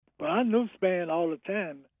But I knew Span all the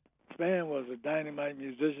time. Span was a dynamite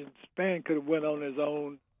musician. Span could have went on his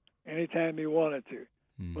own anytime he wanted to.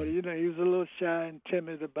 But, Mm-hmm. you know, he was a little shy and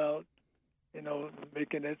timid about, you know,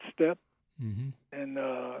 making that step. Mm-hmm. And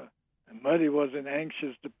Muddy wasn't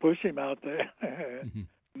anxious to push him out there. Mm-hmm.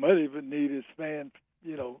 Muddy would need his Span,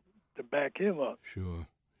 you know, to back him up. Sure.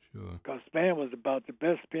 Because Span was about the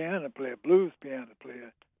best piano player, blues piano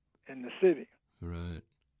player in the city. Right.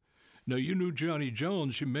 Now, you knew Johnny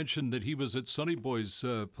Jones. You mentioned that he was at Sonny Boy's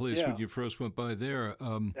place Yeah. when you first went by there.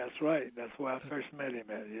 That's right. That's where I first met him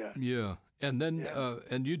at, yeah. Yeah. And then, Yeah.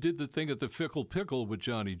 and you did the thing at the Fickle Pickle with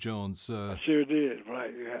Johnny Jones. I sure did,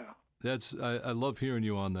 right, yeah. I love hearing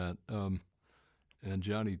you on that. And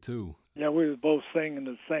Johnny, too. Yeah, we were both singing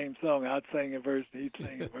the same song. I'd sing a verse, he'd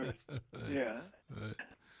sing a verse. Yeah. Right.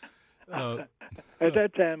 At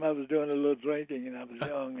that time, I was doing a little drinking, and I was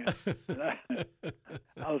young, and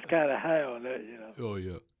I was kind of high on that, you know. Oh,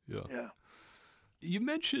 yeah. Yeah. You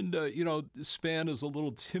mentioned, Span is a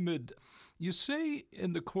little timid. You say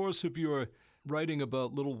in the course of your writing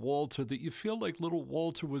about Little Walter that you feel like Little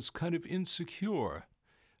Walter was kind of insecure.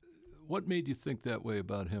 What made you think that way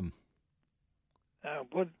about him?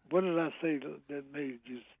 What did I say that made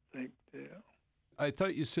you think that? I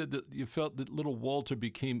thought you said that you felt that Little Walter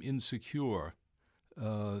became insecure.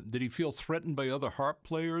 Did he feel threatened by other harp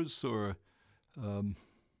players, or?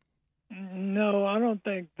 No, I don't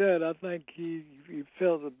think that. I think he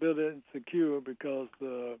felt a bit insecure because,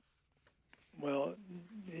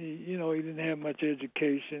 he didn't have much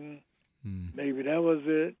education. Maybe that was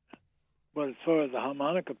it. But as far as a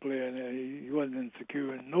harmonica player, he wasn't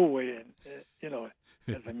insecure in no way,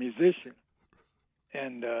 as a musician.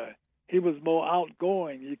 And he was more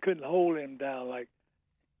outgoing. You couldn't hold him down. Like,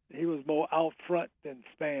 he was more out front than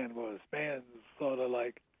Span was. Span was sort of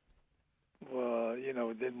like,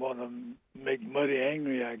 didn't want to make Muddy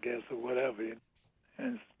angry, I guess, or whatever.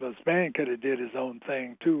 But Span could have did his own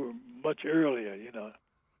thing, too, much earlier, you know.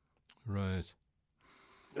 Right.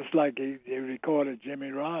 Just like he recorded Jimmy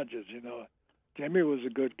Rogers, you know. Jimmy was a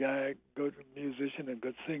good guy, good musician, and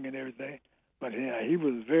good singer and everything. But he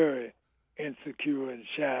was very insecure and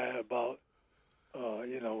shy about,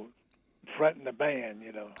 fronting the band,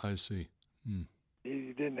 you know. I see.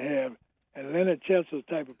 He didn't have, and Leonard Chess was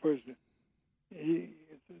the type of person.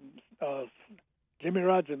 Jimmy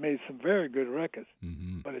Rogers made some very good records,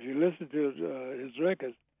 but if you listen to his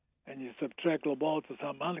records and you subtract LaWalter's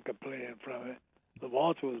harmonica playing from it,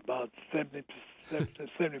 LaWalter was about 75% of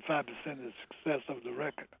the success of the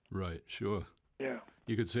record. Right, sure. Yeah.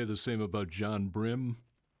 You could say the same about John Brim.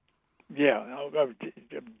 Yeah,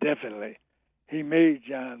 definitely. He made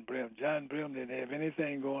John Brim. John Brim didn't have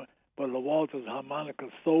anything going, but LaWalter's harmonica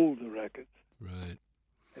sold the records. Right.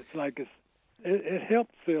 It's like it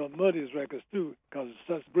helped sell Muddy's records too, because it's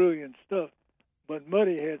such brilliant stuff. But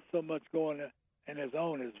Muddy had so much going in his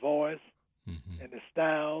own, his voice and his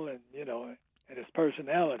style, and and his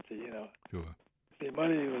personality. You know. Sure. See,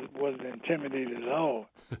 Muddy wasn't intimidated at all.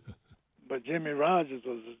 But Jimmy Rogers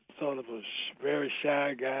was sort of a very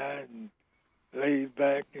shy guy and laid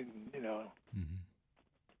back, and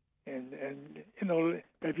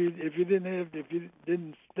if you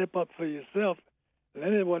didn't step up for yourself,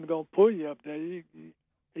 Leonard wasn't gonna pull you up there. He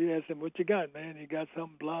asked him, "What you got, man?" He got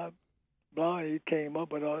something, blah blah. He came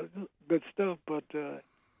up with all good stuff, but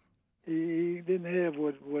he didn't have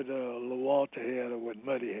what LaWalter had or what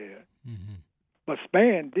Muddy had. But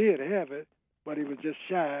Span did have it, but he was just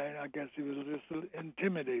shy. I guess he was just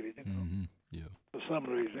intimidated, for some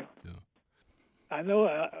reason. Yeah. I know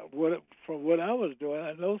from what I was doing,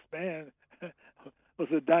 I know Span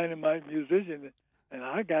was a dynamite musician, and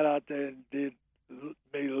I got out there and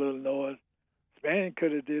made a little noise. Span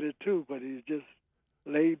could have did it too, but he's just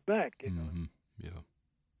laid back, Yeah.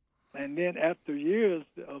 And then after years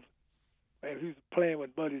of he was playing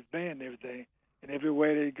with Buddy's band and everything, and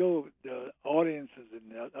everywhere they go, the audiences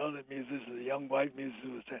and the other musicians, the young white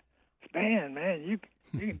musicians would say, "Span, man, you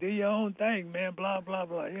can do your own thing, man, blah, blah,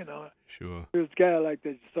 blah," Sure. There was a guy like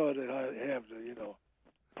that, you sort of have to,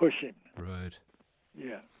 push him. Right.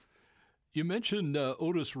 Yeah. You mentioned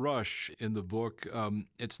Otis Rush in the book.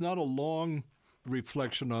 It's not a long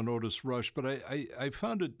reflection on Otis Rush, but I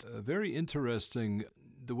found it very interesting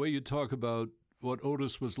the way you talk about what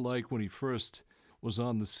Otis was like when he first was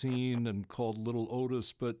on the scene and called Little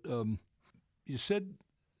Otis. But you said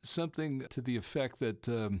something to the effect that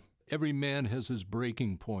every man has his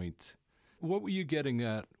breaking point. What were you getting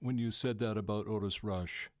at when you said that about Otis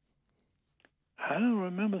Rush? I don't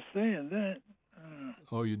remember saying that.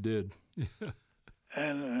 Oh, you did.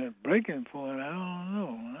 And breaking point, I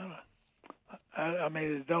don't know. I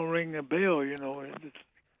mean, it don't ring a bell,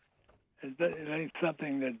 it ain't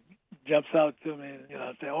something that jumps out to me. And,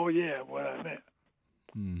 I say, oh yeah, what I meant.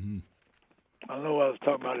 Mm-hmm. I don't know what I was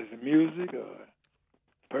talking about. Is it music or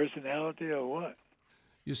personality or what?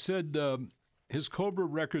 You said his Cobra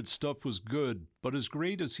record stuff was good, but as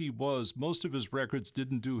great as he was, most of his records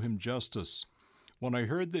didn't do him justice. When I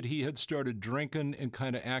heard that he had started drinking and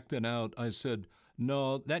kind of acting out, I said,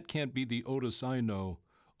 no, that can't be the Otis I know.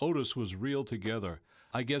 Otis was real together.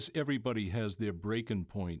 I guess everybody has their breaking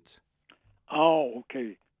point. Oh,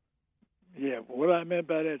 okay. Yeah, what I meant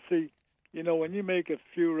by that, see, when you make a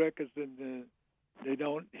few records and they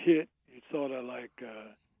don't hit, you sort of like,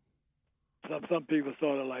 some people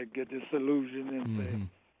sort of like get disillusioned and say,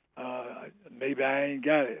 maybe I ain't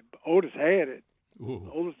got it. Otis had it.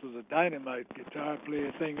 Ooh. Otis was a dynamite guitar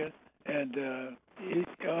player, singer, and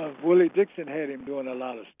Willie Dixon had him doing a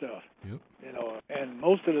lot of stuff. Yep. And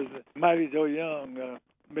most of the Mighty Joe Young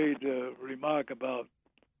made the remark about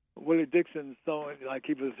Willie Dixon's song, like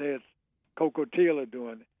he was had Coco Taylor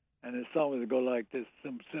doing it, and his song would go like this,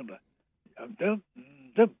 similar. Dum,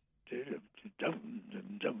 dum, dum, dum,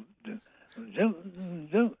 dum,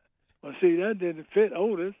 dum. Well, see, that didn't fit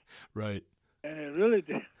Otis. Right. And it really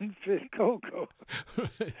didn't fit Coco.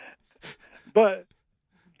 But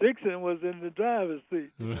Dixon was in the driver's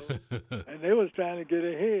seat, and they was trying to get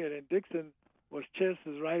ahead, and Dixon was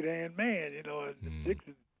Chester's right-hand man, and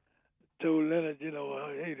Dixon told Leonard,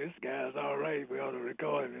 hey, this guy's all right, we ought to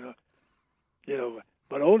record him,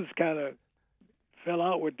 But Otis kind of fell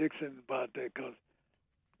out with Dixon about that because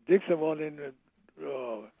Dixon wanted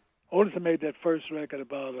Otis made that first record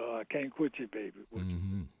about I Can't Quit You, Baby, which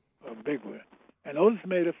a big one. And Otis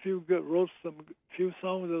made wrote some few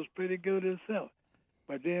songs that was pretty good himself.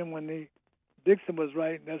 But then when Dixon was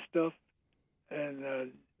writing that stuff, and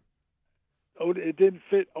it didn't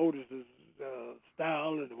fit Otis's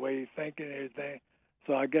style and the way he thinking and everything.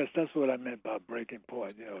 So I guess that's what I meant by breaking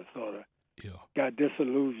point. Sort of got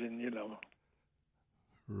disillusioned.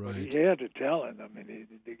 Right. But he had the talent. I mean,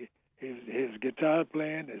 his guitar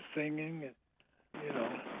playing, his singing,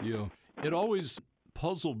 Yeah. It always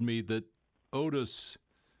puzzled me that Otis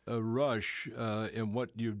Rush and what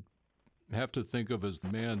you have to think of as the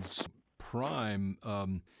man's prime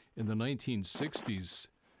in the 1960s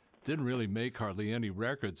didn't really make hardly any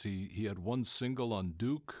records. He had one single on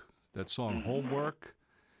Duke, that song Homework.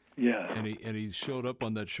 Yeah. And he showed up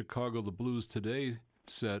on that Chicago the Blues Today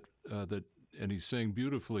set and he sang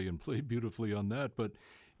beautifully and played beautifully on that. But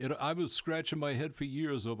I was scratching my head for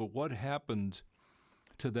years over what happened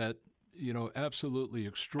to that, absolutely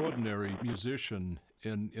extraordinary musician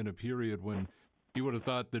in a period when you would have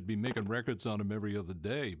thought they'd be making records on him every other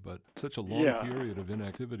day, but such a long period of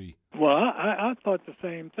inactivity. Well, I thought the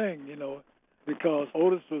same thing, because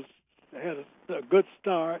Otis had a good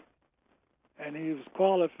start, and he was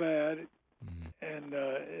qualified, and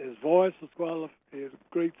his voice was qualified. He was a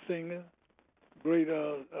great singer, great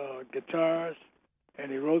guitarist,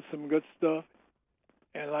 and he wrote some good stuff.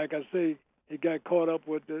 And like I say, he got caught up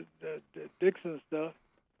with the Dixon stuff,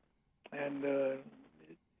 and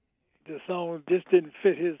the song just didn't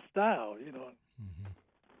fit his style,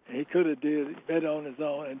 And he could have did better on his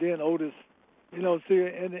own. And then Otis, see,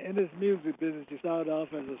 in this music business, you start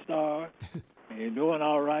off as a star, and you're doing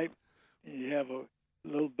all right. And you have a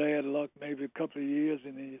little bad luck, maybe a couple of years,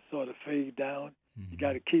 and then you sort of fade down. You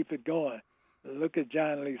got to keep it going. Look at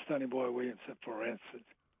John Lee Sonny Boy Williamson, for instance.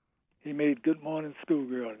 He made Good Morning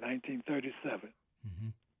Schoolgirl in 1937.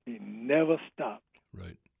 He never stopped.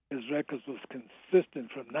 Right. His records was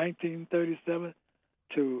consistent from 1937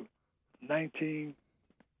 to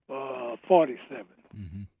 1947. I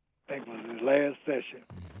think was his last session.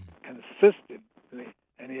 Consistently.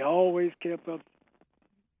 And he always kept up.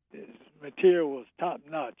 His material was top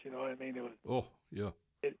notch. You know what I mean? It was.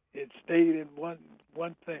 It stayed in one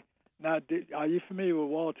thing. Now, are you familiar with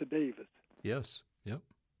Walter Davis? Yes. Yep.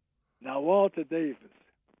 Now, Walter Davis,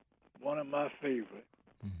 one of my favorite.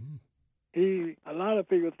 A lot of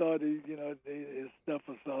people thought his stuff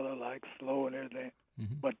was sort of like slow and everything.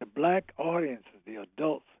 But the black audiences, the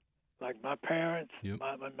adults, like my parents,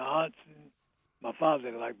 my aunts, and my father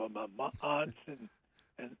didn't like, but my aunts and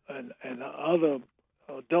other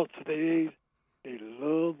adults of their age, they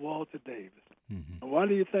loved Walter Davis. And why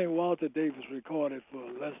do you think Walter Davis recorded for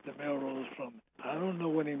Lester Melrose from, I don't know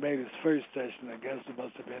when he made his first session, I guess it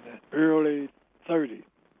must have been in the early 30s,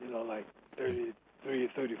 like 33,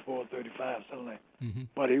 34, 35, something like that.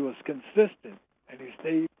 But he was consistent, and he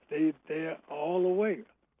stayed there all the way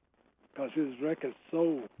because his records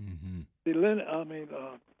sold. See,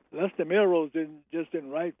 Lester Melrose didn't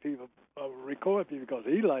write people, record people because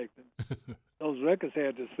he liked them. Those records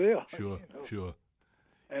had to sell. Sure.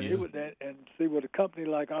 And Yeah. it was that, and see, with a company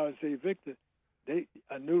like RCA Victor,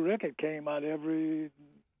 a new record came out every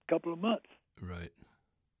couple of months, Right.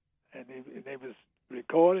 and they was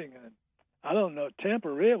recording. And I don't know, Tampa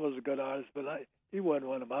Red was a good artist, but he wasn't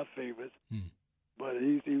one of my favorites. Hmm. But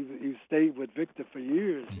he stayed with Victor for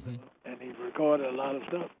years, Mm-hmm. and he recorded a lot of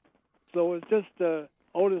stuff. So it's just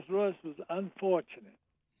Otis Rush was unfortunate,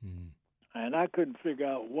 Hmm. and I couldn't figure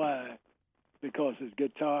out why, because his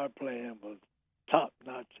guitar playing was top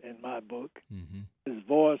notch in my book. Hmm. His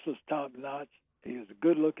voice was top notch. He was a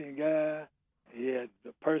good-looking guy. He had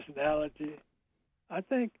the personality. I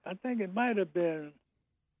think it might have been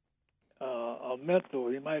a mental.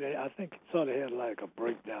 I think he sort of had like a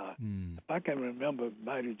breakdown. Hmm. If I can remember,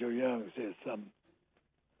 Mighty Joe Young said some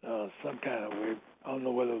kind of way. I don't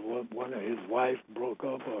know whether one of his wife broke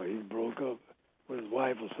up or he broke up with his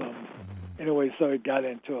wife or something. Hmm. Anyway, so he got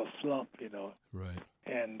into a slump, Right.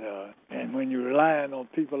 And when you're relying on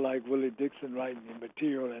people like Willie Dixon writing your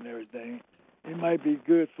material and everything, it might be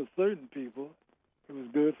good for certain people. It was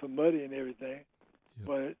good for Muddy and everything, Yep.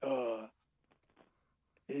 but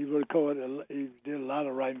he did a lot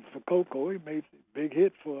of writing for Coco. He made a big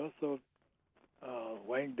hit for us. So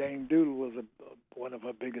Wang Dang Doodle was one of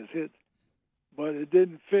her biggest hits, but it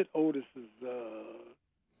didn't fit Otis's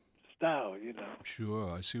style, Sure.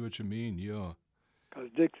 I see what you mean. Yeah. because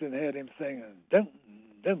Dixon had him singing dum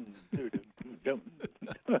dum doo dum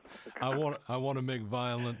dum. I want to make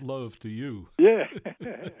violent love to you. Yeah.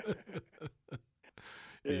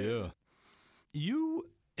 Yeah. You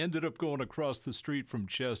ended up going across the street from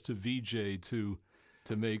Chess to VJ to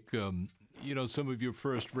make some of your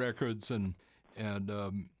first records, and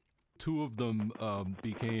two of them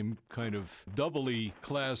became kind of doubly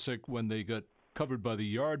classic when they got covered by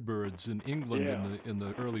the Yardbirds in England in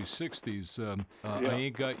the early '60s. I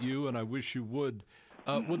Ain't Got You and I Wish You Would.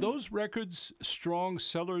 Were those records strong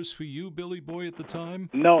sellers for you, Billy Boy, at the time?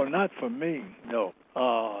 No, not for me. No.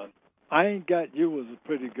 I Ain't Got You was a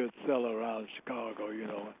pretty good seller around Chicago,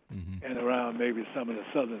 Mm-hmm. and around maybe some of the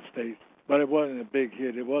southern states. But it wasn't a big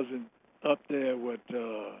hit. It wasn't up there with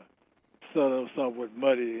with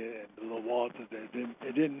Muddy and Lil Walter. It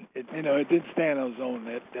didn't stand on its own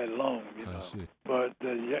that long, I see. But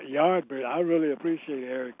the Yardbird, I really appreciate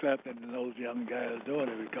Eric Clapton and those young guys doing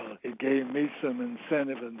it, because it gave me some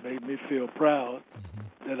incentive and made me feel proud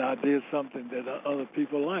that I did something that other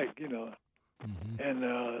people like, Mm-hmm.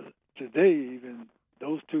 And today, even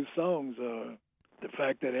those two songs are the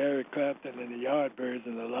fact that Eric Clapton and the Yardbirds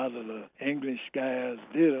and a lot of the English guys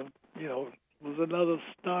did them, was another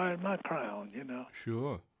star in my crown,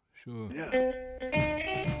 Sure. Yeah.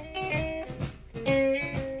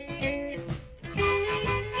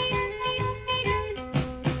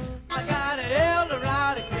 I got an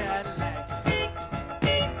Eldorado Cadillac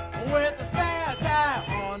with a spare tire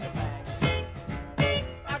on the back.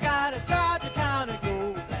 I got a Charger County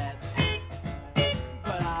Gold Glass,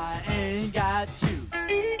 but I ain't got you.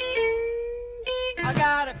 I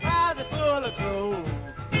got a closet full of clothes,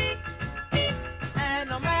 and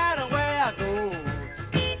no matter where I goes,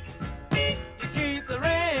 it keeps a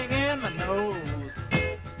ring in my nose,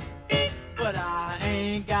 but I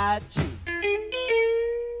ain't got you.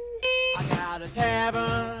 I got a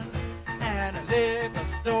tavern and a liquor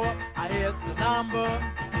store. It's the number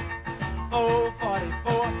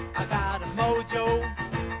 444. I got a mojo,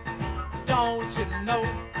 don't you know?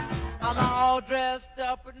 I'm all dressed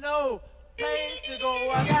up with no place to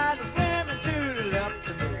go. I got women to the left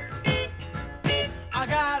of me, I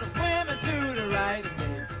got women to the right of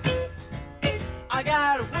me, I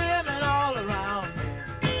got women all around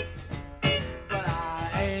me, but I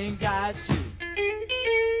ain't got you.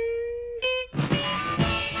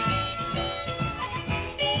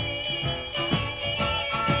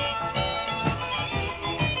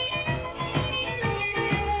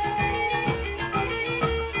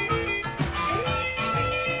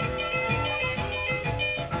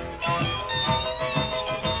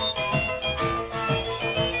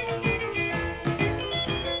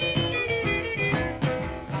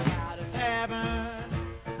 I got a tavern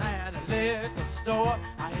and a liquor store.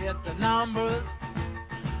 I hit the numbers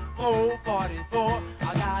 444.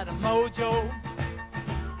 I got a mojo,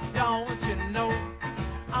 don't you know?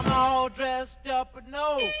 I'm all dressed up with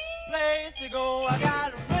no place to go. I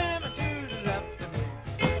got women to the left of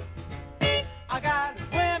me, I got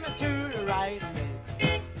women to the right of me,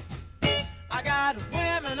 I got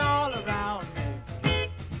women all around me,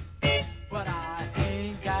 but I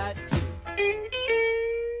ain't got you.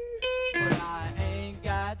 But I ain't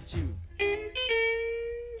got you.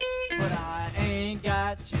 But I ain't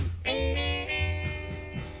got you.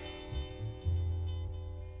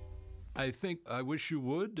 I I think I Wish You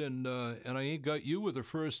Would and I Ain't Got You were the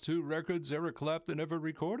first two records Eric Clapton ever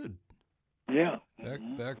recorded. Yeah.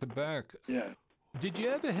 Back to back. Yeah. Did you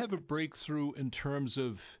ever have a breakthrough in terms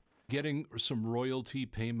of getting some royalty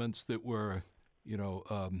payments that were,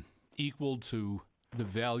 equal to the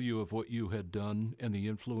value of what you had done and the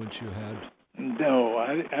influence you had? No,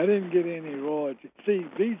 I didn't get any royalty. See,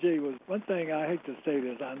 VJ was, one thing I hate to say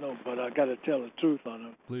this, I know, but I got to tell the truth on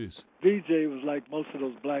him. Please. VJ was like most of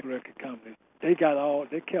those black record companies. They kept all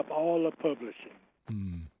the publishing.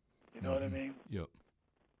 You know what I mean? Yep.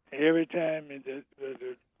 Every time the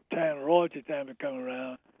time royalty time would come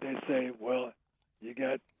around, they say, well, you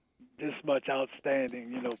got this much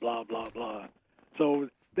outstanding, blah, blah, blah. So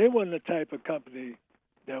they wasn't the type of company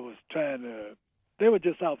that was trying to, they were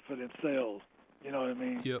just out for themselves, you know what I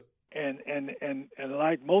mean? Yep. And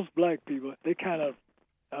like most black people, they kind of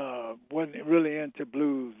wasn't really into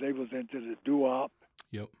blues. They was into the doo-wop.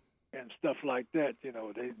 Yep. And stuff like that,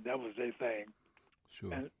 that was their thing.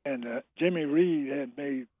 Sure. And Jimmy Reed had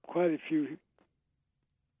made quite a few,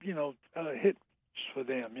 hits for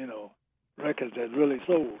them, records that really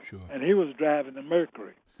sold. Sure. And he was driving the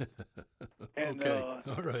Mercury. And okay.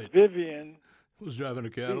 All right. Vivian was driving a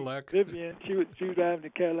Cadillac. Vivian, she was driving the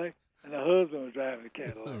Cadillac, and her husband was driving the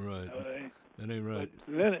Cadillac. All right. That ain't right.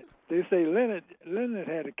 But Leonard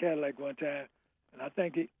had a Cadillac one time, and I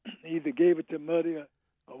think he either gave it to Muddy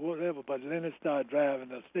or whatever, but Leonard started driving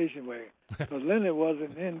the station wagon. So Leonard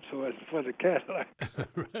wasn't into it for the Cadillac.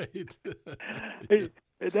 Right.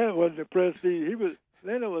 That wasn't the prestige.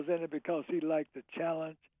 Leonard was in it because he liked the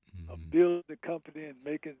challenge of building the company and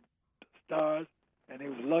making stars, and he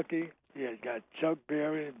was lucky. He had got Chuck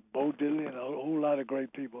Berry and Bo Diddley and a whole lot of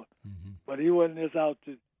great people. But he wasn't just out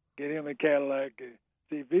to get him a Cadillac.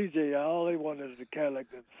 See, VJ, all they wanted is a Cadillac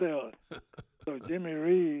themselves. So Jimmy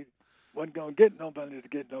Reed wasn't going to get nobody to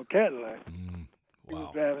get no Cadillac. Wow. He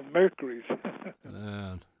was driving Mercuries.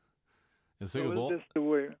 Man. And So think of all... it's just the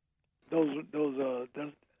way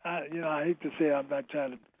I hate to say I'm not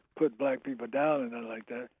trying to put black people down and nothing like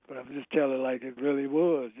that, but I'm just telling like it really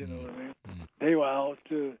was, you know what I mean? They were out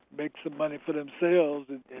to make some money for themselves,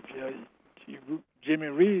 and if Jimmy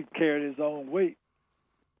Reed carried his own weight,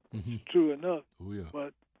 true enough, Oh, yeah.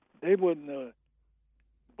 but they wouldn't,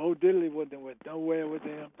 Bo Diddley wouldn't have went nowhere with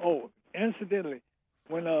them. Oh, incidentally,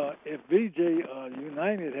 when if VJ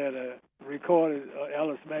United had recorded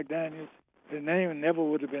Alice McDaniels, the name never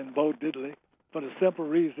would have been Bo Diddley, for the simple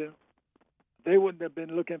reason they wouldn't have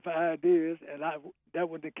been looking for ideas, and that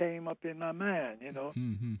would have came up in my mind,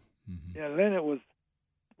 Yeah, Leonard was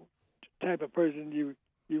the type of person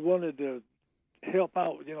you wanted to help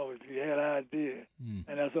out, if you had an idea.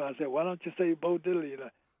 And that's why I said, why don't you say Bo Diddley?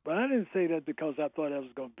 But I didn't say that because I thought that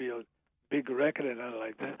was going to be a big record or nothing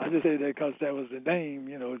like that. I just said that because that was the name,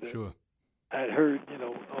 that Sure. I'd heard,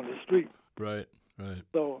 on the street. Right.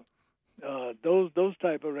 So those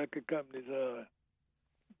type of record companies,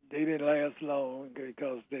 they didn't last long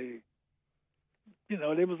because they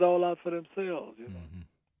was all out for themselves,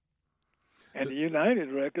 And the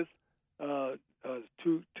United Records,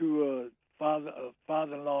 two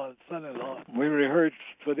father-in-law and son-in-law, we rehearsed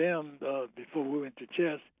for them before we went to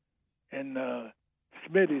Chess, and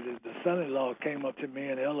Smitty, the son-in-law, came up to me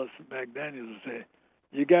and Ellis McDaniels and said,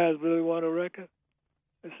 "You guys really want a record?"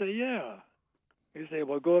 I said, "Yeah." He said,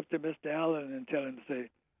 "Well, go up to Mr. Allen and tell him to say,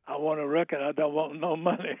 I want a record. I don't want no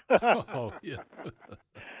money." Oh, yeah.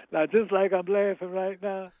 Now, just like I'm laughing right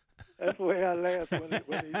now, that's the way I laughed when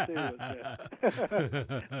he said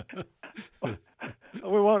that.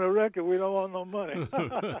 We want a record. We don't want no money.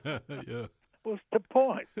 Yeah. What's the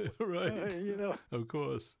point? Right. Of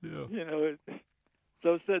course. Yeah.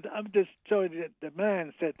 So I'm just showing you the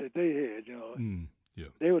mindset that they had. Yeah.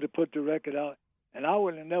 They would have put the record out, and I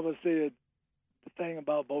would have never said the thing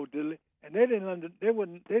about Bo Diddley, and they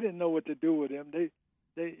didn't know what to do with him. They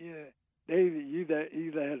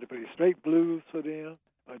either had to play straight blues for them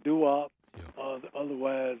or doo-wop, or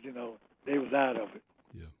otherwise, they was out of it.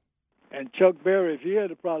 Yeah. And Chuck Berry, if he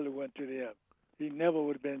had probably went to them, he never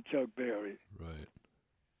would have been Chuck Berry. Right.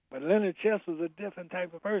 But Leonard Chess was a different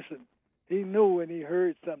type of person. He knew when he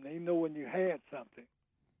heard something. He knew when you had something,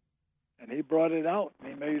 and he brought it out. And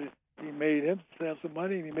he made himself some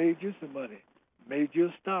money, and he made you some money. Made you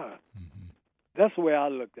a star. That's the way I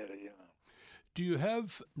looked at it, Do you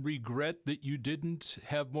have regret that you didn't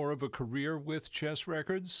have more of a career with Chess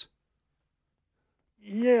Records?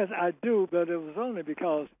 Yes, I do, but it was only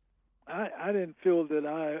because I didn't feel that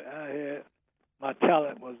I had my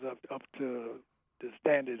talent was up to the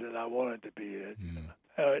standard that I wanted to be at.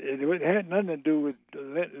 It had nothing to do with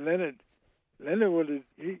Leonard. Leonard would,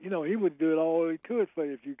 he would do it all he could for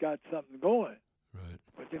you if you got something going. Right.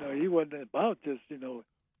 But he wasn't about just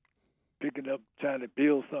picking up trying to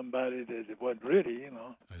build somebody that it wasn't ready.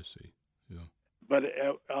 I see. Yeah. But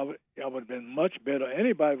I would have been much better.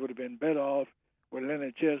 Anybody would have been better off with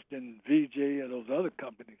Leonard Chess than VJ and those other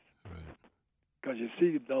companies. Right. Because you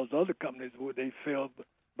see, those other companies, they fell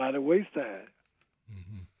by the wayside.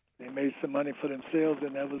 Mm-hmm. They made some money for themselves,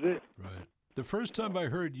 and that was it. Right. The first time I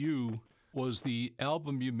heard you was the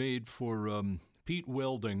album you made for Pete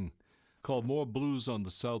Welding called More Blues on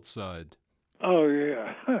the South Side. Oh,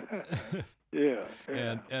 yeah.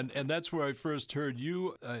 Yeah. And that's where I first heard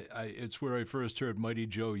you. It's where I first heard Mighty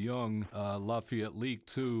Joe Young, Lafayette Leak,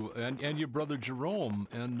 too, and your brother Jerome.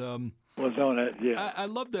 And was on it, yeah. I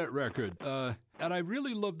love that record. And I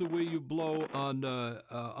really love the way you blow on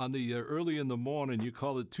the early in the morning. You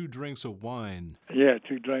call it 2 drinks of wine. Yeah,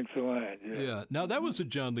 2 drinks of wine, yeah. Yeah. Now, that was a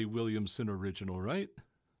John Lee Williamson original, right?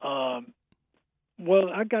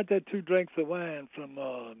 Well, I got that 2 drinks of wine from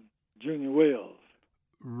Junior Wells.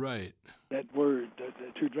 Right. That word, the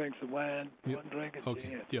 2 drinks of wine, yep. 1 drink at okay. the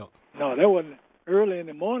end. Yeah. No, that wasn't. Early in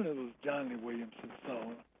the morning it was John Lee Williamson's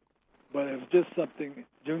song. But it was just something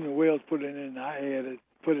Junior Wells put it in. I added,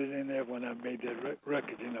 put it in there when I made that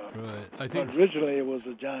record, Right. I think but originally it was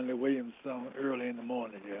a John Lee Williams song, Early in the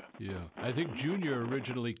Morning, yeah. Yeah. I think Junior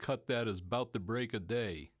originally cut that as About to Break a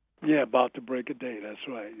Day. Yeah, About to Break a Day, that's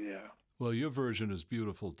right, yeah. Well, your version is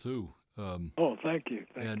beautiful, too. Oh, thank you.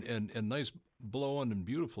 Thank you. And nice blowing and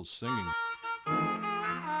beautiful singing.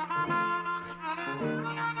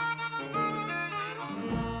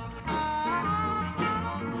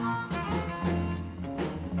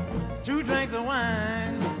 Two drinks of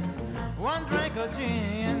wine, 1 drink of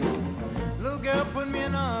gin. Little girl put me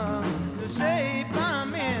in the shape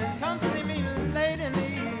I'm in. Come see me late in the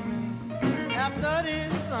evening after the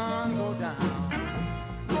sun go down.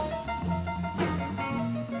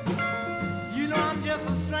 You know I'm just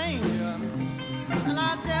a stranger, and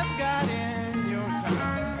I just got in your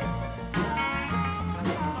town.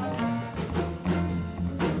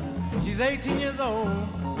 She's 18 years old,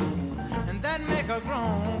 and that make her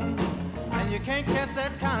grown. And you can't catch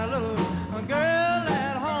that kind of little girl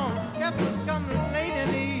at home. Got to come late in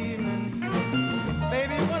the evening,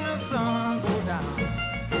 baby, when the sun go down.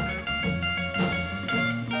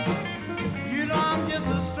 You know I'm just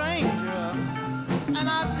a stranger, and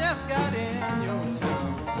I just got in your town.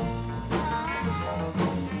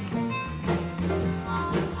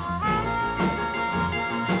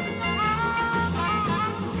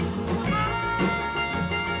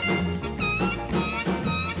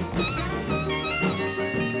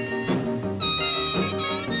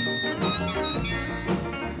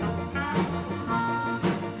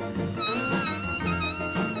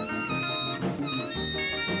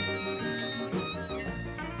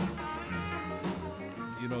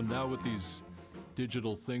 Now with these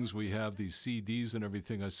digital things we have, these CDs and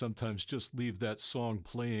everything, I sometimes just leave that song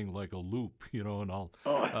playing like a loop, and I'll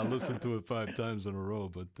listen to it 5 times in a row.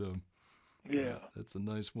 But yeah, that's a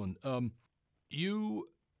nice one. You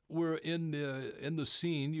were in the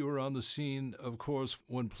scene. You were on the scene, of course,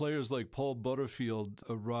 when players like Paul Butterfield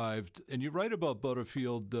arrived, and you write about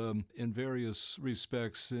Butterfield in various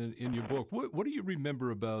respects in your book. What do you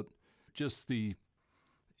remember about just the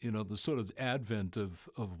sort of advent of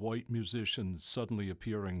white musicians suddenly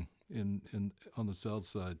appearing on the South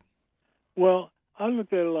Side? Well, I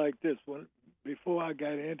looked at it like this. Before I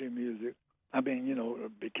got into music, trying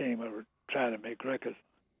to make records,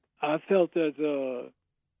 I felt that the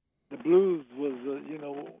blues was,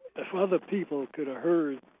 if other people could have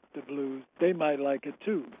heard the blues, they might like it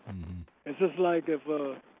too. Mm-hmm. It's just like if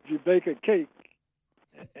you bake a cake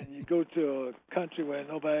and you go to a country where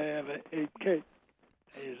nobody ever ate cake,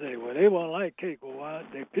 and you say, well, they won't like cake. Well, why?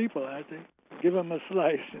 They're people, aren't they? Give them a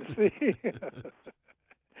slice and see.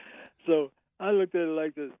 So I looked at it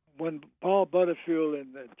like this. When Paul Butterfield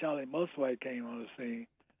and Charlie Musselwhite came on the scene,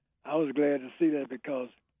 I was glad to see that because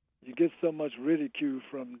you get so much ridicule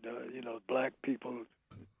from black people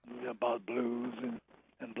about blues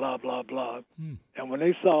and blah, blah, blah. Mm. And when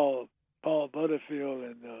they saw Paul Butterfield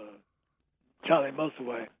and Charlie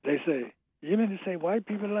Musselwhite, they say, you mean to say white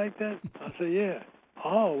people like that? I say, yeah.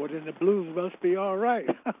 Oh, well, then the blues must be all right.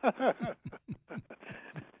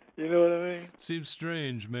 You know what I mean? Seems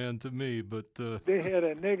strange, man, to me, but... they had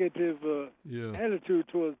a negative attitude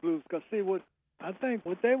towards blues. Because, see, I think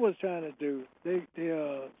what they was trying to do, they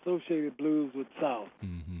associated blues with South.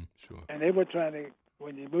 Mm-hmm, sure. And they were trying to,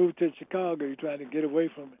 when you moved to Chicago, you're trying to get away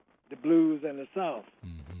from the blues and the South.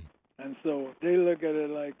 Mm-hmm. And so they look at it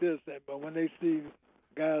like this. But when they see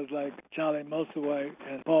guys like Charlie Musselwhite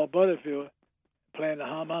and Paul Butterfield, playing the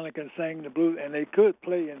harmonica and sang the blues, and they could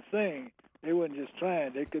play and sing. They wasn't just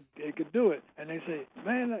trying; they could do it. And they say,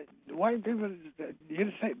 "Man, the white people,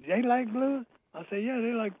 they like blues." I say, "Yeah,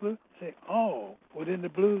 they like blues." I say, "Oh, well then the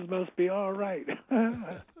blues must be all right."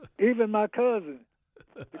 Even my cousin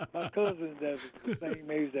that's the same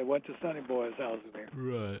age that went to Sonny Boy's house with me.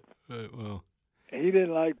 Right. Well, And he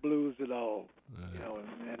didn't like blues at all, right. you know,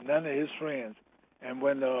 and none of his friends. And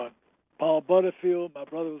when Paul Butterfield, my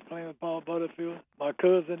brother was playing with Paul Butterfield, my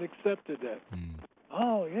cousin accepted that. Mm.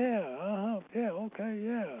 Oh, yeah, yeah, okay,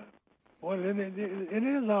 yeah. Well, it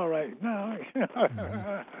is all right now.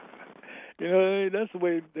 Mm-hmm. You know, that's the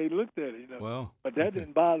way they looked at it, you know. Well, But that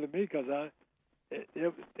didn't bother me because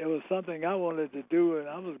it was something I wanted to do, and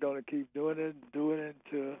I was going to keep doing it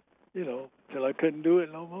till, you know, till I couldn't do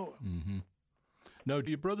it no more. Mm-hmm. Now,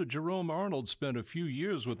 your brother Jerome Arnold spent a few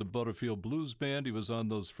years with the Butterfield Blues Band. He was on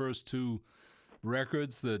those first two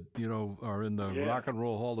records that, you know, are in the Rock and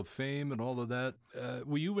Roll Hall of Fame and all of that.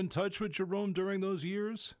 Were you in touch with Jerome during those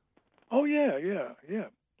years? Oh, yeah.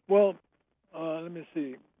 Well, let me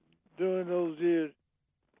see. During those years,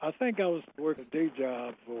 I think I was working a day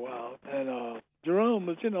job for a while, and Jerome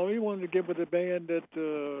was, you know, he wanted to get with a band that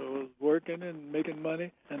was working and making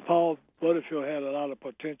money, and Paul Butterfield had a lot of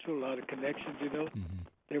potential, a lot of connections, you know. Mm-hmm.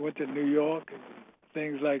 They went to New York and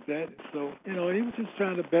things like that. So, you know, he was just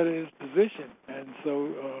trying to better his position, and so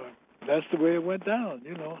that's the way it went down,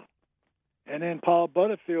 you know. And then Paul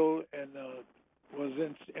Butterfield was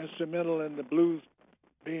instrumental in the blues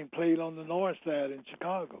being played on the north side in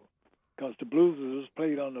Chicago, because the blues was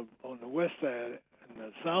played on the west side and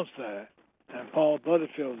the south side. And Paul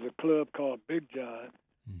Butterfield was a club called Big John.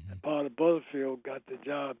 Mm-hmm. And Paul Butterfield got the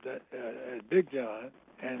job at Big John,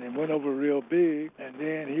 and it went over real big. And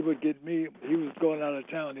then he would get me. He was going out of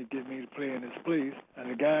town. He'd get me to play in his place.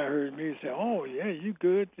 And the guy heard me say, "Oh yeah, you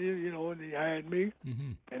good?" You know, and he hired me.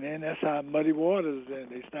 Mm-hmm. And then that's how Muddy Waters. And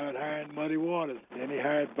they started hiring Muddy Waters. Then he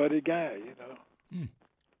hired Buddy Guy. You know. Mm.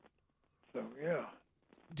 So yeah.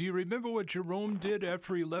 Do you remember what Jerome did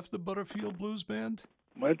after he left the Butterfield Blues Band?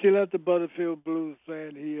 Once he left the Butterfield Blues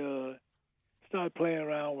Band, he started playing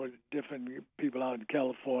around with different people out in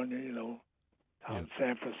California, you know, out in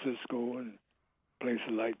San Francisco and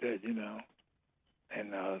places like that, you know.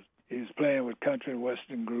 And he was playing with country and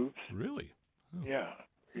western groups. Really? Oh. Yeah.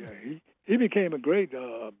 He became a great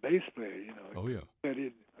bass player, you know. Oh, yeah. That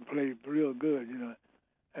he played real good, you know.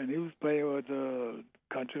 And he was playing with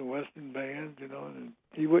country and western bands, you know. And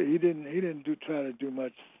he didn't try to do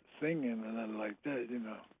much singing and nothing like that, you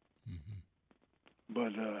know. Mm-hmm.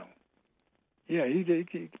 But yeah,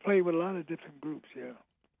 he played with a lot of different groups. Yeah.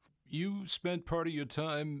 You spent part of your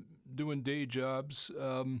time doing day jobs,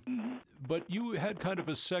 Mm-hmm. but you had kind of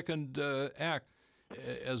a second act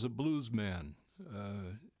as a blues man.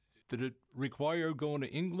 Did it require going to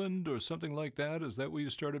England or something like that? Is that where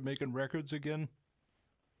you started making records again?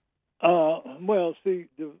 Well, see,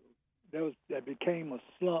 that became a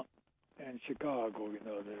slump in Chicago. You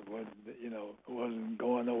know, it wasn't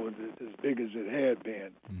going over as big as it had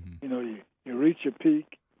been. Mm-hmm. You know, you reach your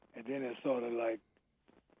peak, and then it sort of like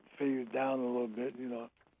fades down a little bit. You know,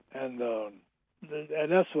 and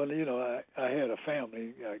that's when, you know, I had a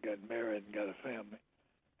family. I got married and got a family,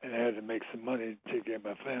 and I had to make some money to take care of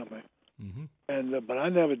my family. Mm-hmm. And but I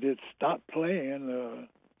never did stop playing.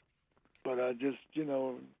 But I just, you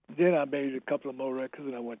know, then I made a couple of more records,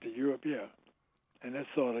 and I went to Europe. Yeah, and that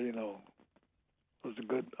sort of, you know, was a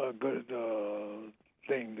good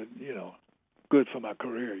thing that, you know, good for my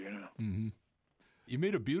career. You know. Mm-hmm. You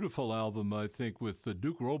made a beautiful album, I think, with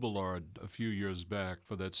Duke Robillard a few years back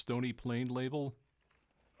for that Stony Plain label.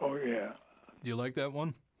 Oh yeah. Do you like that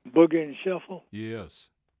one? Boogie and Shuffle. Yes.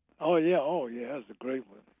 Oh yeah, that's a great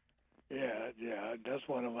one. Yeah, that's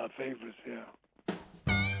one of my favorites. Yeah.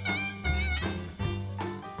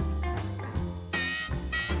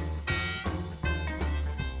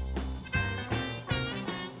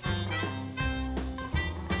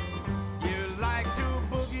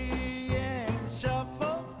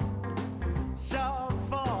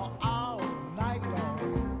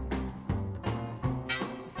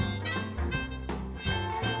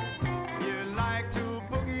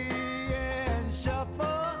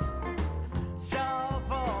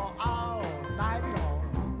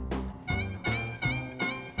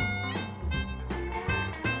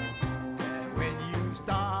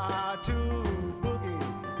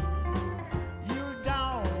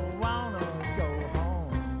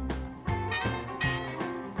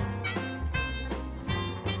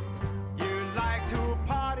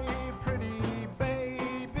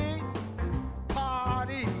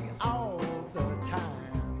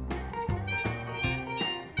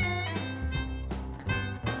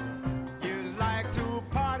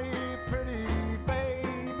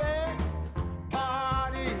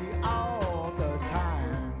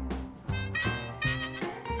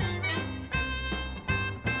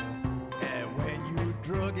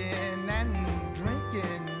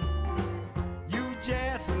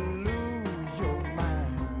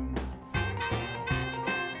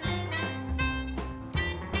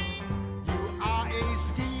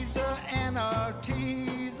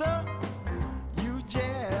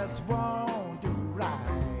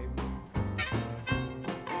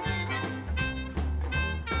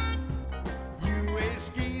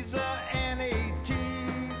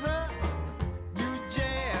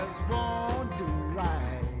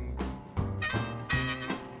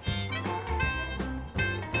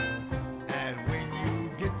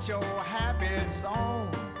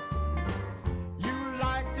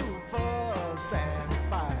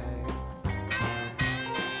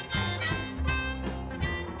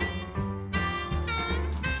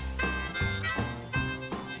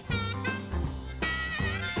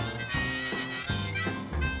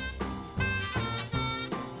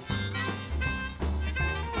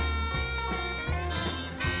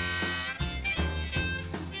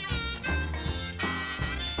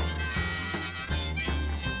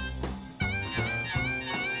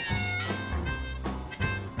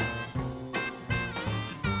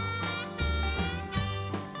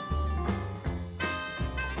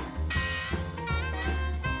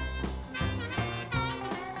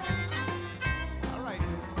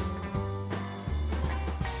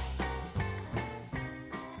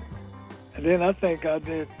 And then I think I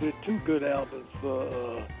did two good albums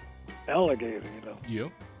for Alligator, you know.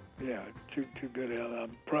 Yep. Yeah, two good albums.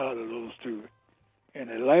 I'm proud of those two. And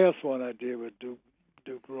the last one I did with Duke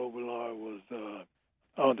Robillard was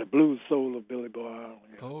on the Blues Soul of Billy Boy Arnold.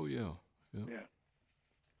 Yeah. Oh, yeah. Yeah.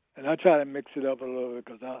 And I try to mix it up a little bit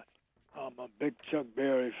because I'm a big Chuck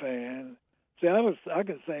Berry fan. See, I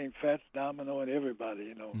can sing Fats Domino and everybody,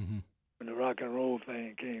 you know. Mm-hmm. When the rock and roll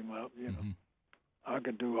thing came up, you know. I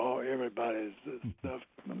could do everybody's stuff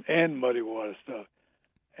and Muddy Water stuff.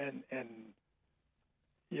 And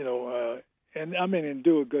you know, and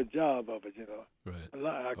do a good job of it, you know.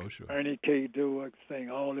 Right. Sure. Ernie K. Duke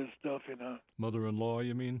sing all this stuff, you know. Mother-in-law,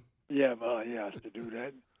 you mean? Yeah, well, he has to do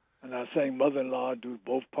that. And I sang Mother-in-law, do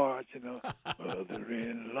both parts, you know.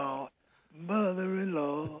 Mother-in-law,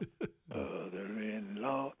 mother-in-law,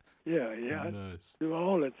 mother-in-law. Yeah. Nice. Do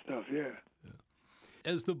all that stuff, yeah.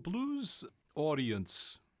 As the blues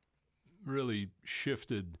audience really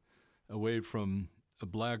shifted away from a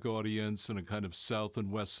black audience and a kind of South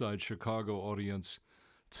and West Side Chicago audience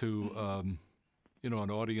to, an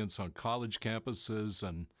audience on college campuses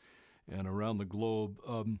and around the globe,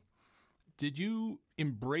 did you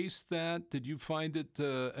embrace that? Did you find it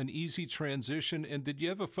an easy transition? And did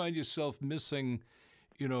you ever find yourself missing,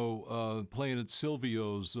 playing at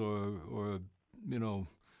Silvio's or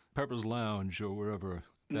Pepper's Lounge or wherever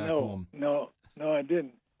back home? No, I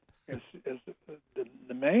didn't.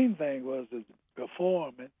 The main thing was to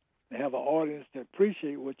perform and have an audience to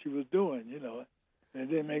appreciate what you was doing, you know. And it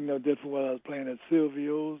didn't make no difference whether I was playing at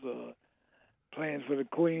Silvio's or playing for the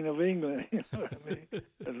Queen of England, you know what I mean?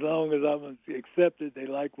 As long as I was accepted, they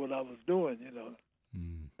liked what I was doing, you know.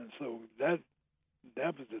 And so that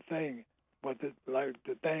was the thing. But the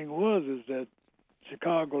thing was is that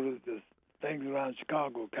Chicago, the things around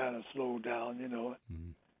Chicago kind of slowed down, you know.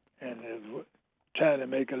 And trying to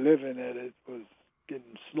make a living at it was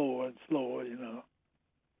getting slower and slower, you know.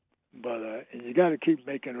 But and you got to keep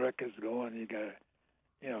making records going. You got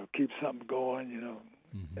to, keep something going, you know,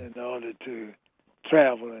 in order to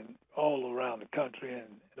travel and all around the country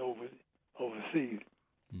and overseas.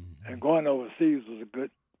 And going overseas was a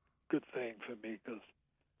good thing for me because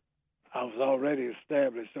I was already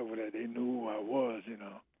established over there. They knew who I was, you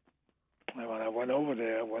know. And when I went over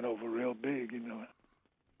there, I went over real big, you know.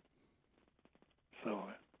 So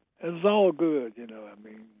it was all good, you know. I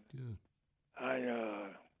mean,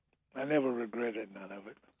 I never regretted none of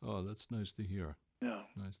it. Oh, that's nice to hear. Yeah.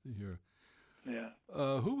 Nice to hear. Yeah.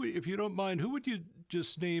 Who, if you don't mind, who would you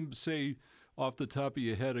just name, say, off the top of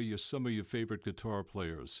your head, are some of your favorite guitar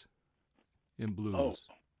players in blues? Oh.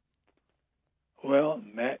 Well,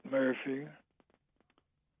 Matt Murphy,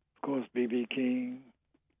 of course, B.B. King.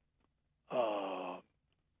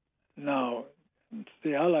 Now,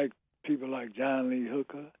 see, I like people like John Lee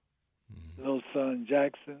Hooker, Little Son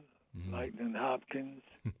Jackson, Lightning Hopkins,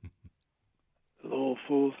 Lowell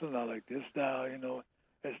Fulson. I like this style, you know.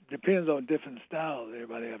 It depends on different styles.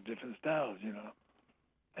 Everybody have different styles, you know.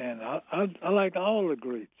 And I like all the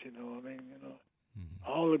greats, you know. I mean, you know,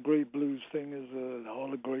 all the great blues singers, all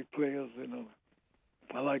the great players, you know.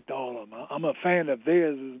 I liked all of them. I'm a fan of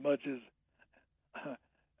theirs as much as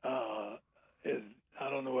I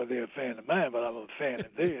don't know whether they're a fan of mine, but I'm a fan of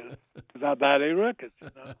theirs because I buy their records, you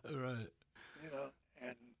know. Right. You know,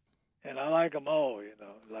 and I like them all, you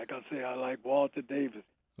know. Like I say, I like Walter Davis.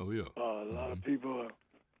 Oh, yeah. A lot of people.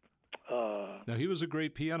 Now, he was a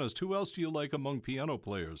great pianist. Who else do you like among piano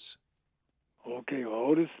players? Okay, well,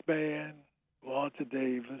 Otis Spann, Walter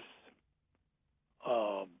Davis.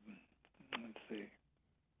 Let's see.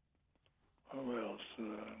 Who else?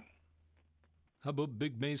 How about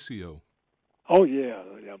Big Maceo? Oh, yeah,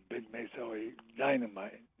 Big Maceo.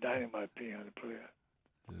 Dynamite piano player.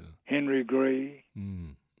 Yeah. Henry Gray.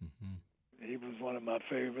 He was one of my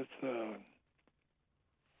favorites.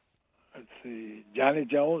 Let's see. Johnny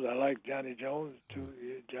Jones. I like Johnny Jones, too.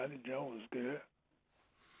 Yeah, Johnny Jones was good.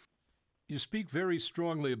 You speak very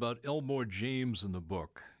strongly about Elmore James in the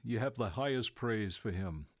book. You have the highest praise for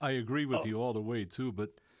him. I agree with you all the way, too,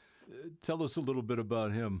 but tell us a little bit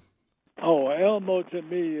about him. Oh, Elmore to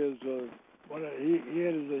me is he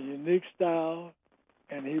had a unique style,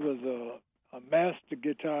 and he was a master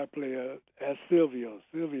guitar player at Silvio.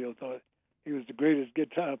 Silvio thought he was the greatest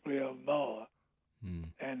guitar player of them all.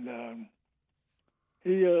 And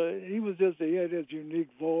he had this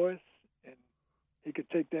unique voice, and he could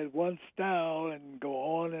take that one style and go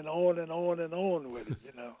on and on and on and on with it,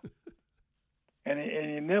 you know. and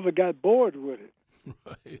he never got bored with it.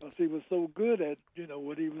 Right. Because he was so good at,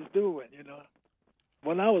 what he was doing, you know.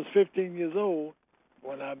 When I was 15 years old,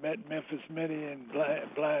 when I met Memphis Minnie and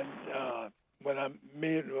Blind when I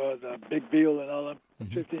met Big Bill and all them,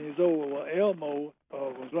 15 years old. Well, Elmo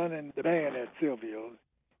was running the band at Silvio's,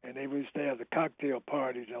 and they used to have the cocktail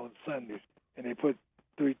parties on Sundays, and they put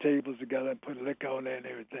 3 tables together and put liquor on there and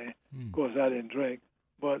everything. Of course, I didn't drink,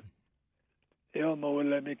 but Elmo would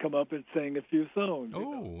let me come up and sing a few songs.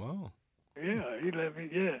 Oh, wow. Yeah, he let me,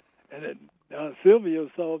 yeah. And then, Silvio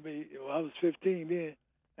saw me, I was 15 then,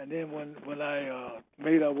 and then when I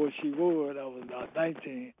made her what she was, I was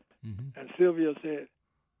 19. And Silvio said,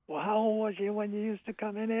 "Well, how old was you when you used to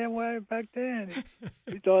come in there way back then?"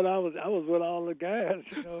 He thought I was with all the guys,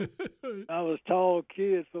 you know. I was tall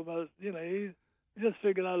kid, so he just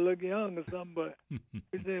figured I looked young or something. But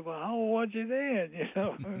he said, "Well, how old was you then?" You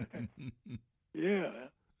know. Yeah.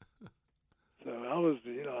 So I was,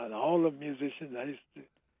 and all the musicians, I used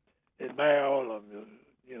to admire all of them.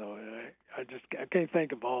 You know, I can't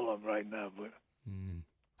think of all of them right now, but.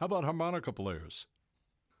 How about harmonica players?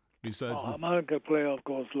 Besides harmonica player, of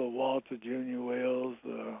course, little Walter Junior Wells,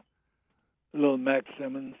 little Max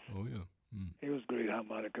Simmons. Oh yeah, he was a great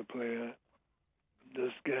harmonica player.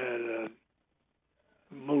 This guy that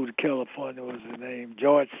moved to California, was his name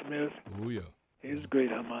George Smith. Oh yeah, he was a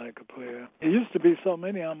great harmonica player. There used to be so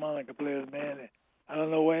many harmonica players, man. I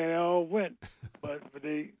don't know where they all went, but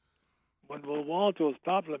when Walter was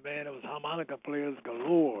popular, man, it was harmonica players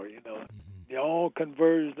galore. You know. They all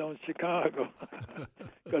converged on Chicago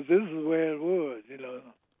because this is where it was, you know.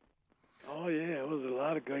 Oh, yeah, it was a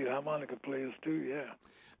lot of great harmonica players, too, yeah.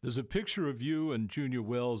 There's a picture of you and Junior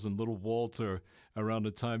Wells and Little Walter around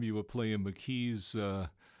the time you were playing McKee's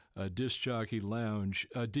Disc Jockey Lounge.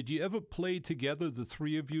 Did you ever play together, the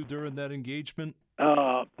three of you, during that engagement?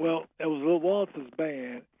 Well, it was Little Walter's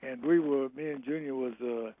band, and me and Junior was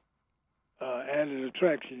added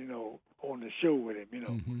attraction, you know, on the show with him, you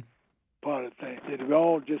know. Part of the thing. Did we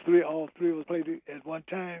all three of us play at one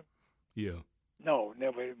time? Yeah. No,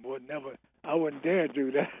 never. I wouldn't dare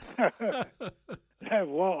do that.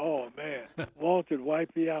 Oh man, Walter would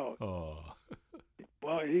wipe you out. Oh.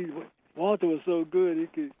 Well, Walter was so good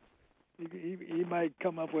he might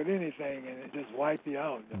come up with anything and it just wipe you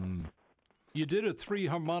out. You did a 3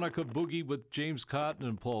 harmonica boogie with James Cotton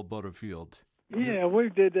and Paul Butterfield. Yeah, we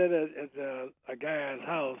did that at a guy's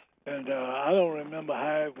house. And I don't remember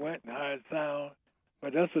how it went and how it sounded,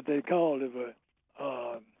 but that's what they called it. But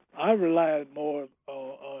I relied more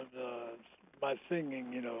on my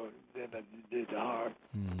singing, you know, than I did the harp.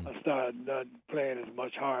 I started not playing as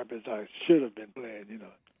much harp as I should have been playing, you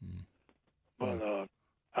know. But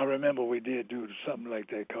I remember we did do something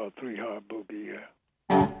like that called 3 harp boogie.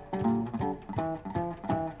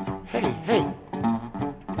 Hey,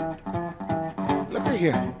 look at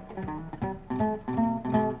here.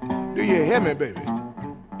 Do you hear me, baby?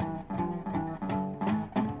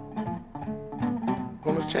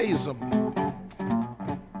 Gonna tell you something.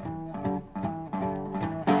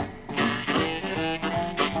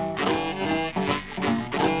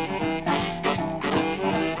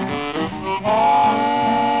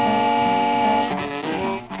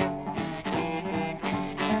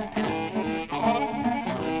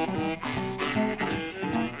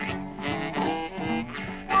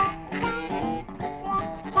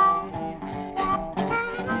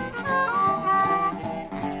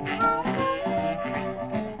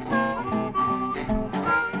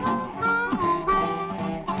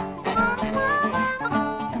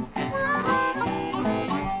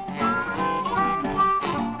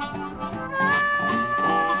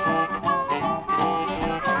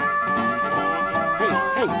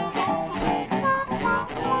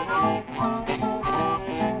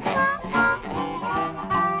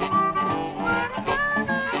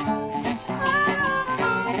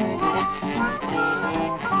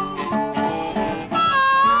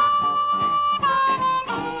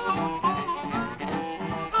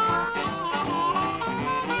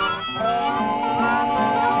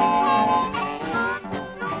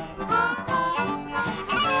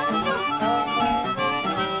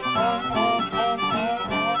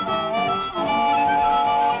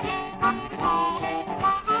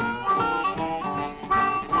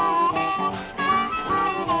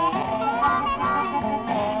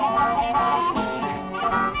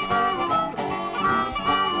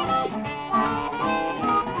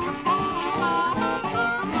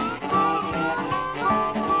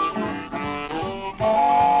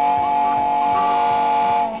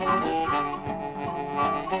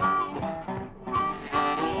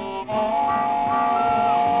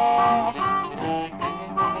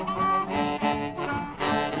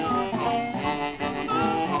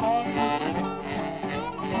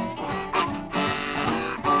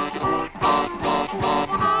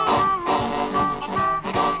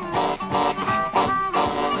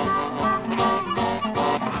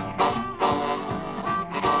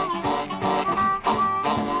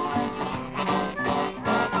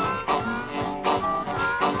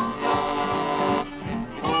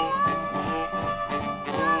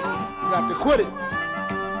 quit it.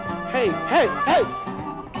 Hey, hey, hey.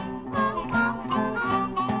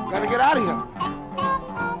 Gotta get out of here.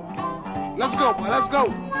 Let's go, boy, let's go.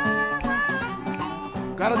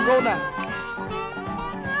 Gotta go now.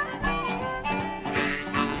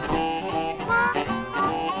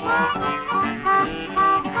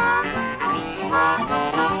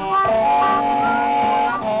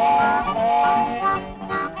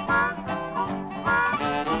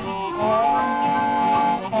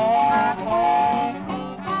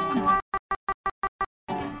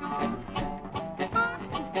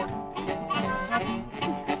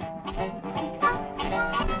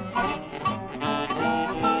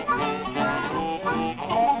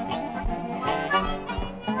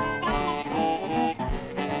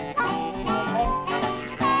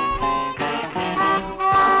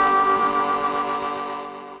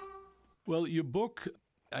 Well, your book,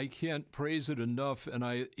 I can't praise it enough. And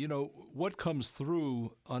what comes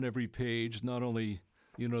through on every page, not only,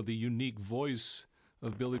 the unique voice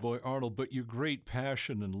of Billy Boy Arnold, but your great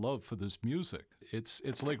passion and love for this music.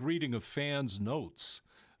 It's like reading a fan's notes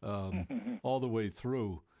all the way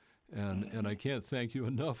through. And I can't thank you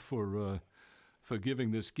enough for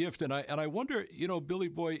giving this gift. And I wonder, Billy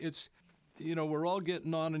Boy, it's, we're all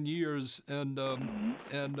getting on in years, and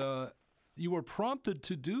you were prompted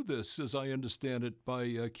to do this, as I understand it,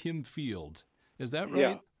 by Kim Field. Is that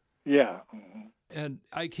right? Yeah. Mm-hmm. And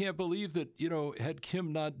I can't believe that, had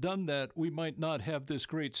Kim not done that, we might not have this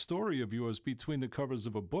great story of yours between the covers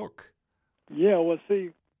of a book. Yeah, well,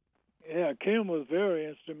 see, Kim was very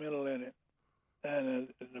instrumental in it. And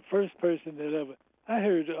the first person that ever, I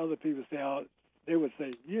heard other people say, they would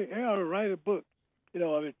say, you ought to write a book.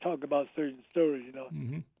 Talk about certain stories,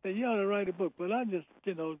 Mm-hmm. Say, you ought to write a book. But I just,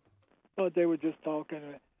 thought they were just talking.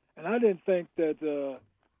 And I didn't think that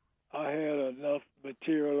I had enough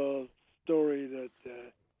material or story that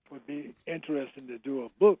would be interesting to do a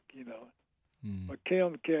book, Mm. But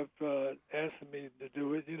Kim kept asking me to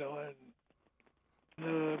do it,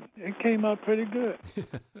 and it came out pretty good.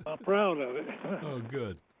 I'm proud of it. Oh,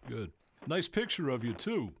 good. Nice picture of you,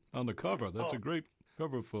 too, on the cover. That's a great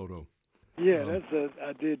cover photo. Yeah,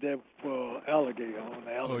 I did that for Alligator on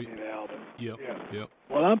the Alligator album. Yep.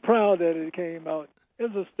 Well, I'm proud that it came out.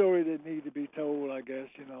 It's a story that needs to be told, I guess,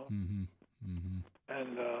 Mm-hmm.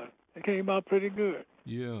 And it came out pretty good.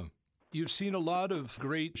 Yeah. You've seen a lot of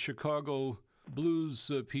great Chicago blues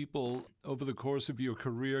people over the course of your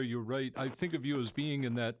career. You're right. I think of you as being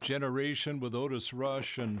in that generation with Otis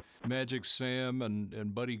Rush and Magic Sam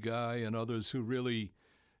and Buddy Guy and others who really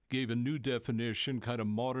gave a new definition, kind of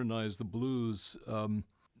modernized the blues.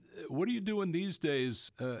 What are you doing these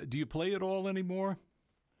days? Do you play at all anymore?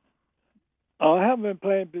 I haven't been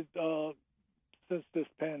playing since this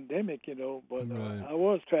pandemic, but Right. I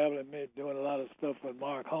was traveling, doing a lot of stuff with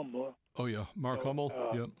Mark Hummel. Oh, yeah. Mark Hummel?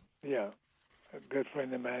 Yep. Yeah, a good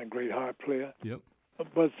friend of mine, a great harp player. Yep.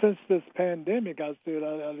 But since this pandemic, I said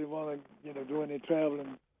I didn't want to, do any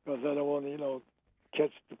traveling because I don't want to,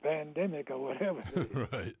 catch the pandemic or whatever.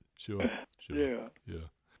 Right. Sure. Yeah.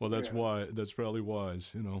 Well, that's why. That's probably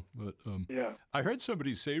wise, But Yeah. I heard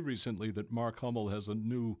somebody say recently that Mark Hummel has a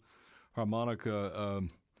new harmonica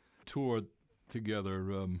tour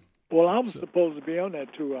together. Well, I'm supposed to be on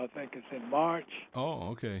that tour. I think it's in March.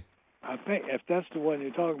 Oh, okay. I think if that's the one you're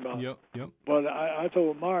talking about. Yep. But I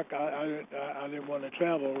told Mark I didn't want to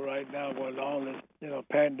travel right now with all this,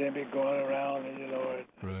 pandemic going around, and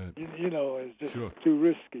Right. it's just Sure. too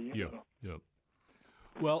risky. Yep.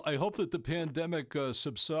 Well, I hope that the pandemic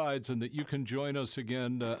subsides and that you can join us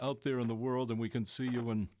again out there in the world, and we can see you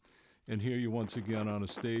and hear you once again on a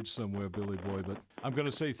stage somewhere, Billy Boy. But I'm going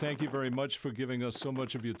to say thank you very much for giving us so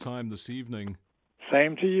much of your time this evening.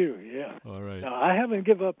 Same to you, yeah. All right. Now, I haven't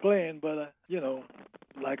given up playing, but,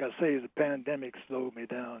 like I say, the pandemic slowed me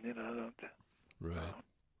down. I don't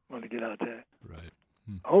want to get out there. Right.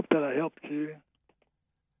 I hope that I helped you.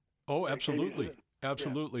 Oh, absolutely.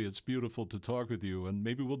 Absolutely. Yeah. It's beautiful to talk with you, and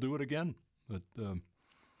maybe we'll do it again. But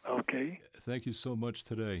okay. Thank you so much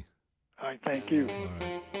today. All right, thank you. All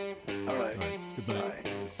right. All right. Good night.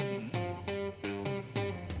 Bye.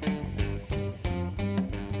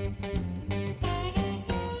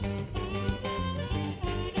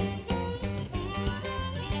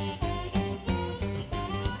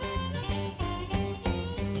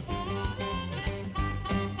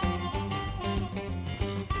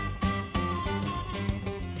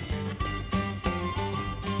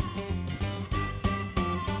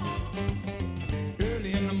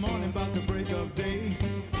 Early in the morning, about the break of day,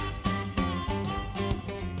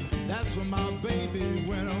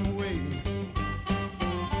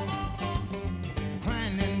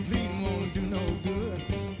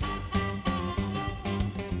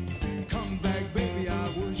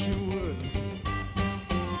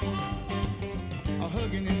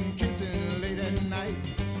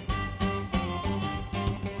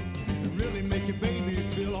 you, baby,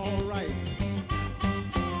 feel all right.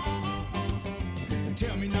 And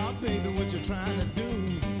tell me now, baby, what you're trying to do.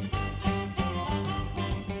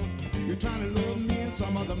 You're trying to love me and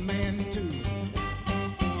some other man too.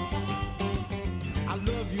 I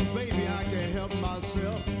love you, baby, I can't help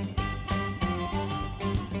myself.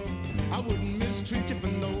 I wouldn't mistreat you for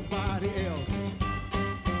nobody else.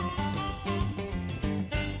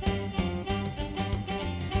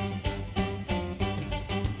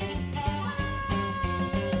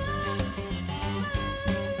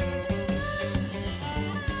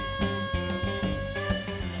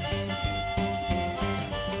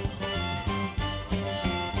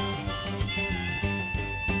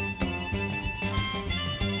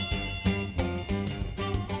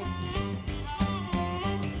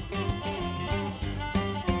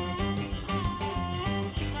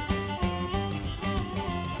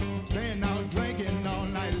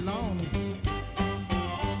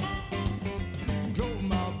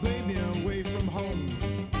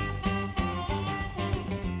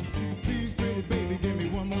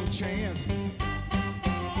 Chance.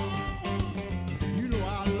 You know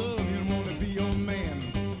I love you and want to be your man.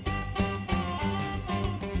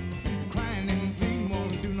 Crying and pleading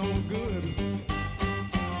won't do no good.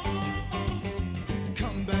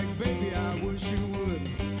 Come back, baby, I wish you would.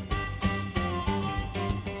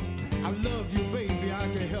 I love you, baby, I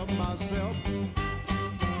can't help myself.